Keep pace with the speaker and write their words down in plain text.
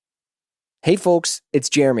Hey folks, it's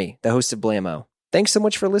Jeremy, the host of Blammo. Thanks so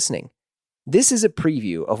much for listening. This is a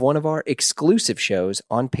preview of one of our exclusive shows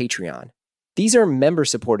on Patreon. These are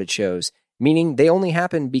member-supported shows, meaning they only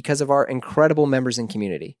happen because of our incredible members and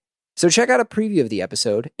community. So check out a preview of the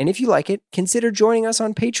episode, and if you like it, consider joining us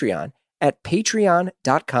on Patreon at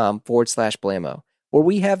patreon.com/Blammo, where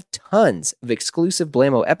we have tons of exclusive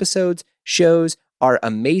Blammo episodes, shows, our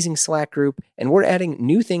amazing Slack group, and we're adding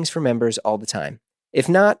new things for members all the time. If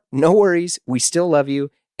not, no worries, we still love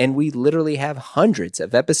you, and we literally have hundreds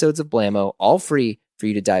of episodes of Blammo all free for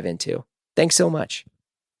you to dive into. Thanks so much.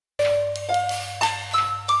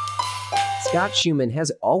 Scott Schumann has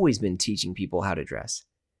always been teaching people how to dress.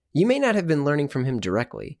 You may not have been learning from him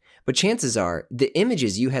directly, but chances are the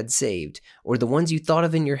images you had saved, or the ones you thought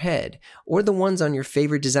of in your head, or the ones on your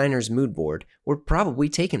favorite designer's mood board were probably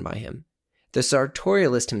taken by him. The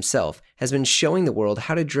sartorialist himself has been showing the world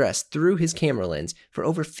how to dress through his camera lens for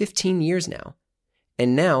over 15 years now.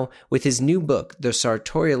 And now, with his new book, The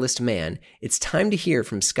Sartorialist Man, it's time to hear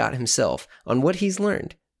from Scott himself on what he's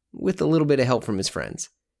learned, with a little bit of help from his friends.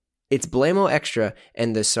 It's Blammo Extra,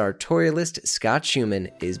 and the sartorialist Scott Schumann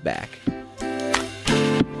is back.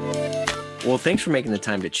 Well, thanks for making the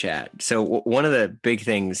time to chat. So one of the big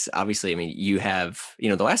things, obviously, I mean, you have,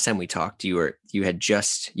 the last time we talked, you were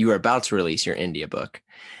about to release your India book.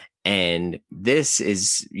 And this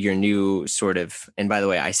is your new sort of, and by the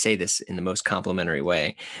way, I say this in the most complimentary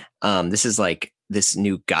way. This is like this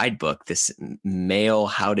new guidebook, this male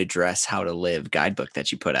how to dress, how to live guidebook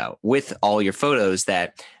that you put out with all your photos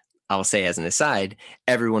that I'll say as an aside,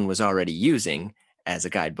 everyone was already using as a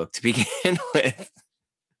guidebook to begin with.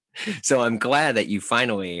 So I'm glad that you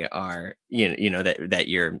finally are, that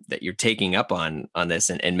you're taking up on this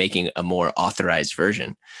and making a more authorized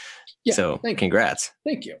version. Yeah, so congrats.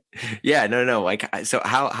 Thank you. Yeah, no. So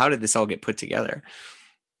how did this all get put together?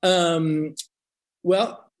 Well,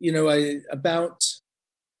 I've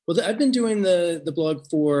been doing the blog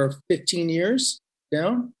for 15 years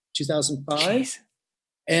now, 2005. Jeez.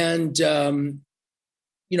 And,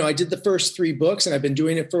 I did the first 3 books, and I've been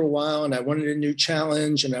doing it for a while, and I wanted a new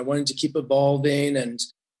challenge, and I wanted to keep evolving. And,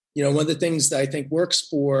 one of the things that I think works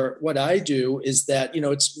for what I do is that,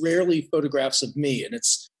 it's rarely photographs of me, and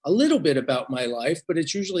it's a little bit about my life, but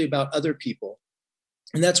it's usually about other people.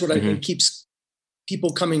 And that's what I think keeps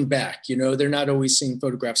people coming back. They're not always seeing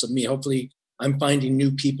photographs of me. Hopefully I'm finding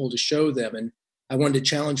new people to show them. And I wanted to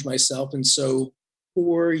challenge myself. And so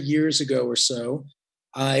 4 years ago or so,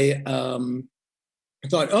 I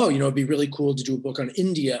thought, it'd be really cool to do a book on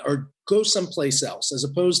India or go someplace else, as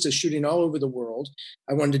opposed to shooting all over the world.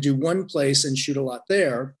 I wanted to do one place and shoot a lot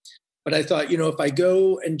there. But I thought, if I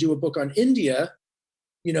go and do a book on India,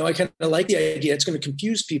 I kind of like the idea. It's going to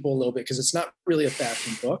confuse people a little bit because it's not really a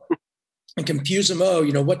fashion book. And confuse them,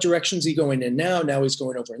 what direction is he going in now? Now he's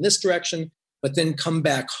going over in this direction, but then come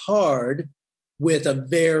back hard with a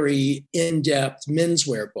very in-depth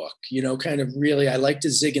menswear book, kind of really, I like to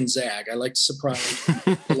zig and zag. I like to surprise.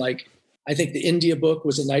 I think the India book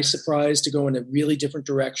was a nice surprise to go in a really different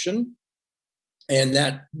direction.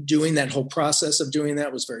 And doing that whole process of doing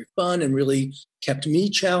that was very fun and really kept me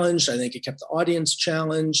challenged. I think it kept the audience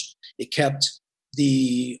challenged. It kept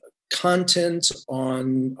the content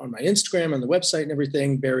on my Instagram, on the website and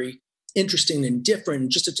everything very interesting and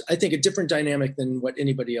different. I think a different dynamic than what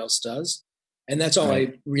anybody else does. And that's all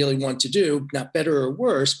I really want to do, not better or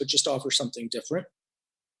worse, but just offer something different.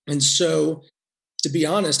 And so, to be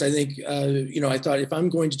honest, I think, I thought if I'm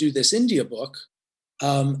going to do this India book,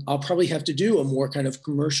 I'll probably have to do a more kind of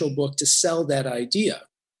commercial book to sell that idea.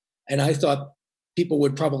 And I thought people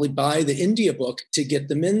would probably buy the India book to get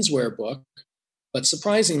the menswear book. But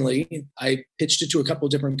surprisingly, I pitched it to a couple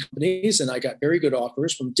of different companies, and I got very good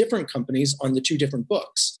offers from different companies on the 2 different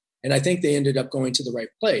books. And I think they ended up going to the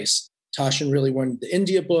right place. Taschen really wanted the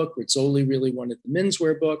India book. Rizzoli really wanted the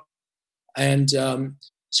menswear book. And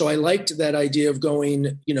so I liked that idea of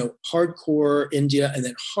going, hardcore India and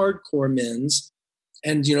then hardcore men's.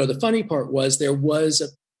 And, the funny part was there was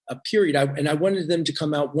a period, and I wanted them to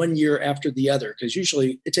come out 1 year after the other, because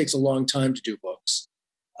usually it takes a long time to do books.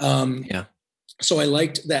 So I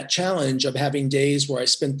liked that challenge of having days where I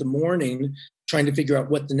spent the morning trying to figure out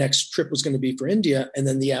what the next trip was going to be for India, and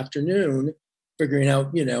then the afternoon figuring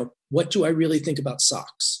out, what do I really think about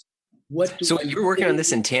socks? So you were working on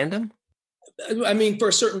this in tandem? I mean, for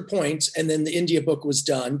a certain point, and then the India book was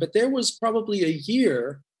done. But there was probably a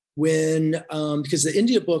year when, because the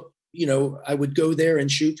India book, I would go there and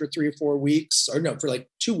shoot for 3 or 4 weeks, for like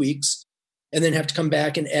 2 weeks, and then have to come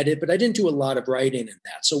back and edit. But I didn't do a lot of writing in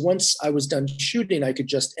that. So once I was done shooting, I could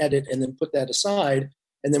just edit and then put that aside.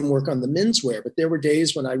 and then work on the menswear. But there were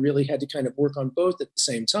days when I really had to kind of work on both at the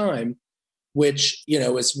same time, which,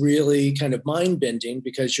 is really kind of mind bending,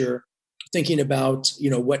 because you're thinking about,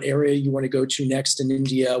 what area you want to go to next in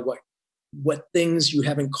India, what things you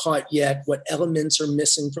haven't caught yet, what elements are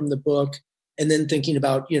missing from the book. And then thinking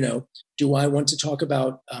about, do I want to talk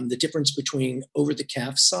about the difference between over the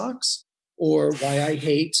calf socks, or why I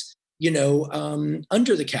hate,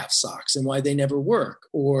 under the calf socks and why they never work?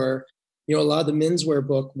 Or, a lot of the menswear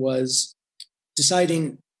book was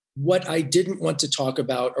deciding what I didn't want to talk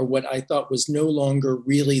about, or what I thought was no longer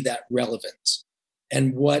really that relevant,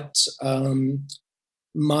 and what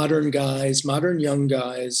modern young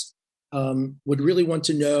guys would really want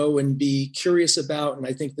to know and be curious about, and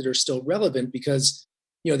I think that are still relevant, because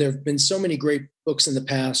there have been so many great books in the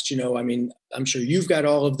past. I'm sure you've got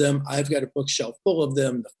all of them. I've got a bookshelf full of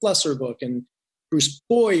them. The Flusser book and Bruce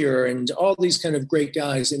Boyer and all these kind of great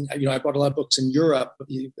guys. And I bought a lot of books in Europe,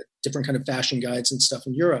 different kind of fashion guides and stuff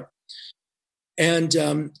in Europe. And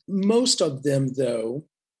most of them, though,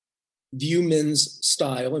 view men's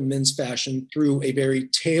style and men's fashion through a very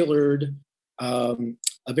tailored point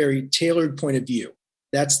of view.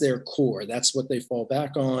 That's their core. That's what they fall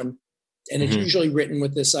back on. And it's usually written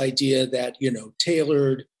with this idea that,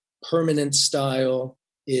 tailored, permanent style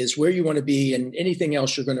is where you want to be, and anything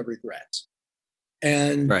else you're going to regret.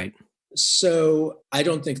 And right. So I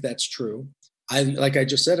don't think that's true. Like I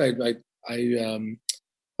just said, I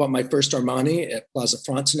bought my first Armani at Plaza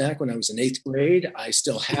Frontenac when I was in 8th grade. I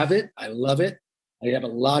still have it. I love it. I have a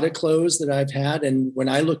lot of clothes that I've had. And when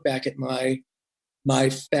I look back at my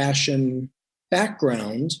fashion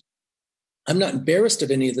background, I'm not embarrassed of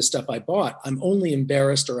any of the stuff I bought. I'm only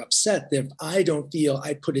embarrassed or upset if I don't feel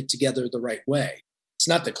I put it together the right way. It's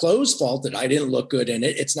not the clothes' fault that I didn't look good in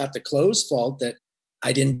it. It's not the clothes' fault that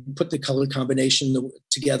I didn't put the color combination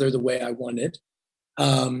together the way I wanted.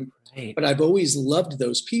 Right. But I've always loved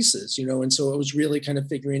those pieces, and so it was really kind of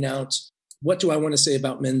figuring out, what do I want to say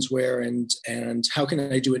about menswear, and how can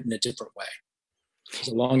I do it in a different way? It's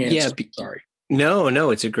a long answer. Yeah, sorry. No,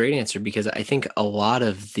 it's a great answer, because I think a lot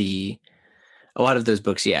of those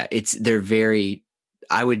books, they're very,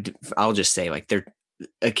 I'll just say, like, they're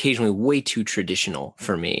occasionally way too traditional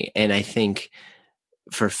for me. And I think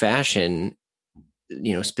for fashion,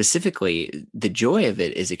 specifically, the joy of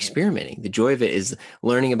it is experimenting. The joy of it is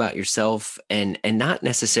learning about yourself, and not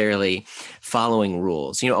necessarily following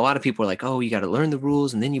rules. A lot of people are like, oh, you got to learn the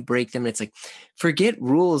rules and then you break them. And it's like, forget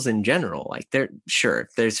rules in general. Like,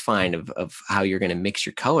 there's fine of how you're going to mix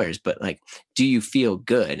your colors, but like, do you feel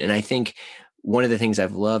good? And I think one of the things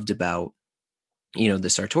I've loved about, the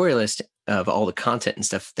sartorialist, of all the content and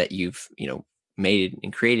stuff that you've, made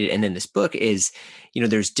and created, and then this book is,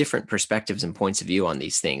 there's different perspectives and points of view on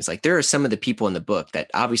these things. Like, there are some of the people in the book that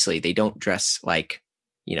obviously they don't dress like,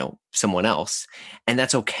 someone else, and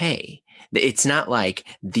that's okay. It's not like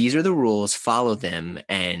these are the rules, follow them,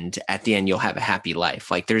 and at the end you'll have a happy life.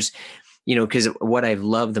 Like, there's, because what I've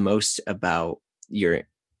loved the most about your,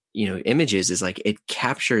 images is like, it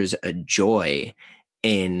captures a joy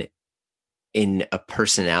in a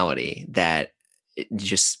personality that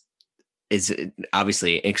just is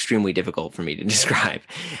obviously extremely difficult for me to describe,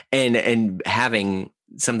 and having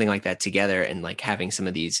something like that together, and like having some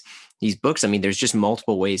of these books. I mean, there's just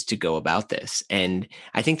multiple ways to go about this. And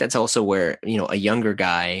I think that's also where, a younger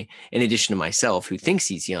guy, in addition to myself, who thinks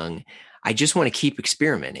he's young, I just want to keep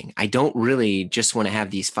experimenting. I don't really just want to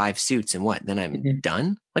have these 5 suits and then I'm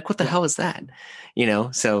done. Like, what the hell is that?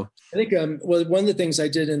 So I think, one of the things I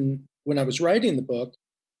did when I was writing the book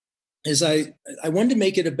is I wanted to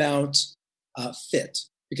make it about fit,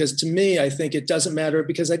 because to me, I think it doesn't matter,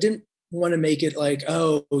 because I didn't want to make it like,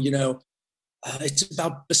 it's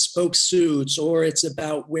about bespoke suits, or it's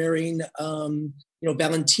about wearing,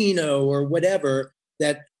 Valentino or whatever,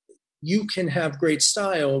 that you can have great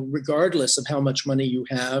style regardless of how much money you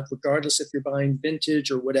have, regardless if you're buying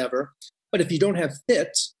vintage or whatever. But if you don't have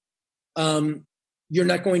fit, you're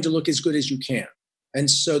not going to look as good as you can.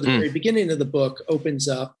 And so the very beginning of the book opens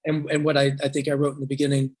up, and what I think I wrote in the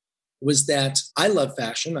beginning was that I love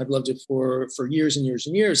fashion. I've loved it for years and years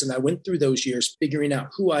and years. And I went through those years figuring out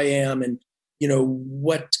who I am, and,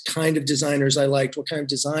 what kind of designers I liked, what kind of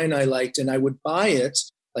design I liked. And I would buy it,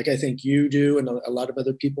 like I think you do, and a lot of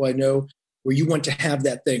other people I know, where you want to have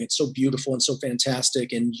that thing. It's so beautiful and so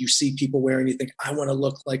fantastic. And you see people wearing, you think, I want to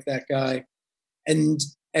look like that guy. And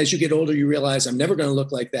as you get older, you realize, I'm never going to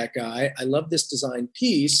look like that guy. I love this design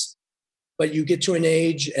piece. But you get to an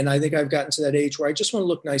age, and I think I've gotten to that age, where I just want to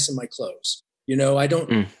look nice in my clothes. I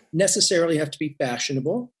don't necessarily have to be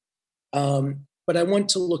fashionable, but I want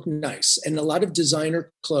to look nice. And a lot of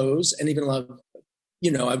designer clothes, and even a lot of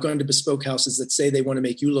I've gone to bespoke houses that say they want to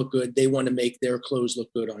make you look good. They want to make their clothes look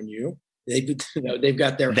good on you. They've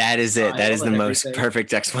got their that is it. That is the most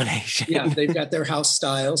perfect explanation. Yeah, they've got their house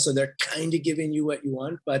style, so they're kind of giving you what you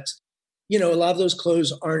want. But a lot of those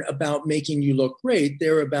clothes aren't about making you look great.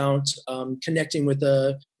 They're about connecting with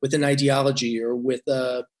an ideology or with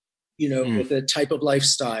with a type of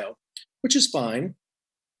lifestyle, which is fine.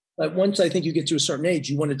 But once I think you get to a certain age,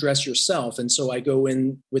 you want to dress yourself. And so I go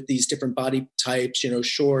in with these different body types,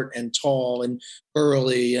 short and tall and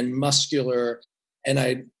burly and muscular. And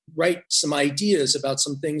I write some ideas about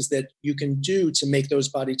some things that you can do to make those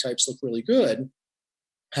body types look really good.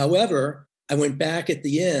 However, I went back at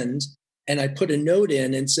the end and I put a note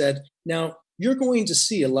in and said, now you're going to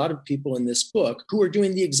see a lot of people in this book who are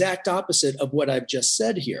doing the exact opposite of what I've just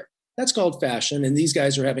said here. That's called fashion. And these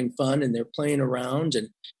guys are having fun and they're playing around. And,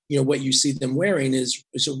 what you see them wearing is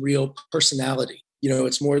a real personality.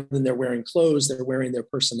 It's more than they're wearing clothes, they're wearing their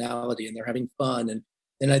personality and they're having fun.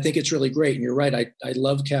 And I think it's really great. And you're right. I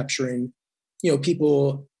love capturing,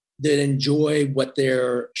 people that enjoy what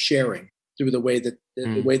they're sharing through the way that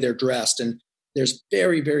the way they're dressed. And there's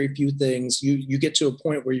very, very few things you get to a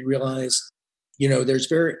point where you realize, there's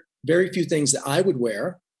very, very few things that I would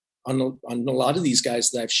wear on a lot of these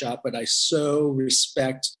guys that I've shot, but I so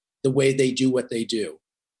respect the way they do what they do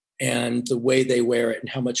and the way they wear it and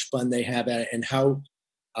how much fun they have at it and how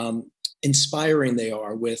inspiring they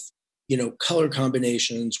are with, color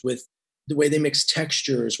combinations, with the way they mix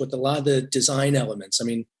textures, with a lot of the design elements. I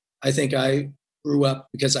mean, I think I grew up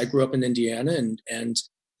in Indiana and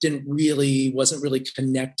wasn't really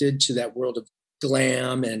connected to that world of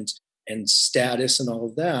glam and status and all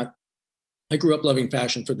of that. I grew up loving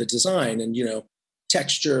fashion for the design and,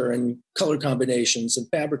 texture and color combinations and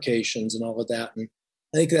fabrications and all of that. And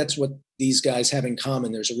I think that's what these guys have in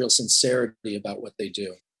common. There's a real sincerity about what they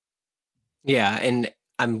do. Yeah. And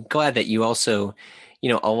I'm glad that you also,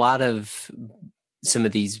 a lot of some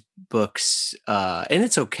of these books, and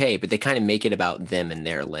it's okay, but they kind of make it about them and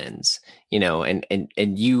their lens,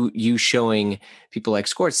 and you showing people like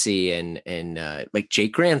Scorsese and like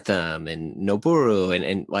Jake Grantham and Noboru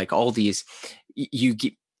and like all these,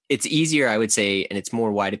 it's easier, I would say, and it's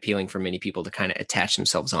more wide appealing for many people to kind of attach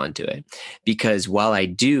themselves onto it. Because while I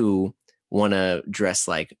do want to dress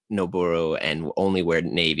like Noboru and only wear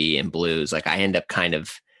navy and blues, like I end up kind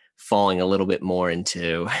of falling a little bit more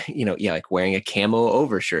into, like wearing a camo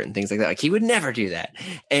overshirt and things like that. Like he would never do that.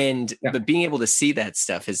 But being able to see that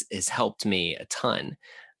stuff has helped me a ton.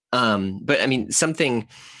 But I mean, something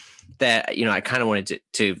that, I kind of wanted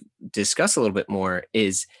to discuss a little bit more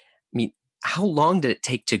is, how long did it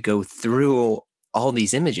take to go through all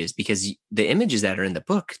these images? Because the images that are in the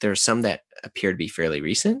book, there are some that appear to be fairly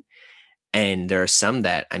recent. And there are some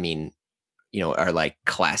that, are like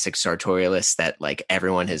classic sartorialists that like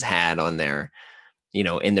everyone has had on their,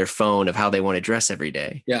 in their phone of how they want to dress every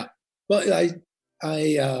day. Yeah. Well,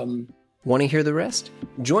 I want to hear the rest?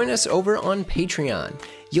 Join us over on Patreon.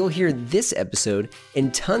 You'll hear this episode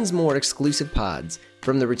and tons more exclusive pods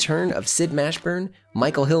from the return of Sid Mashburn,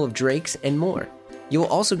 Michael Hill of Drake's, and more. You'll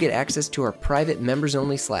also get access to our private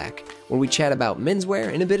members-only Slack, where we chat about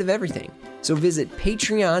menswear and a bit of everything. So visit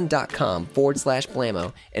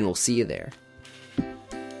patreon.com/Blamo, and we'll see you there.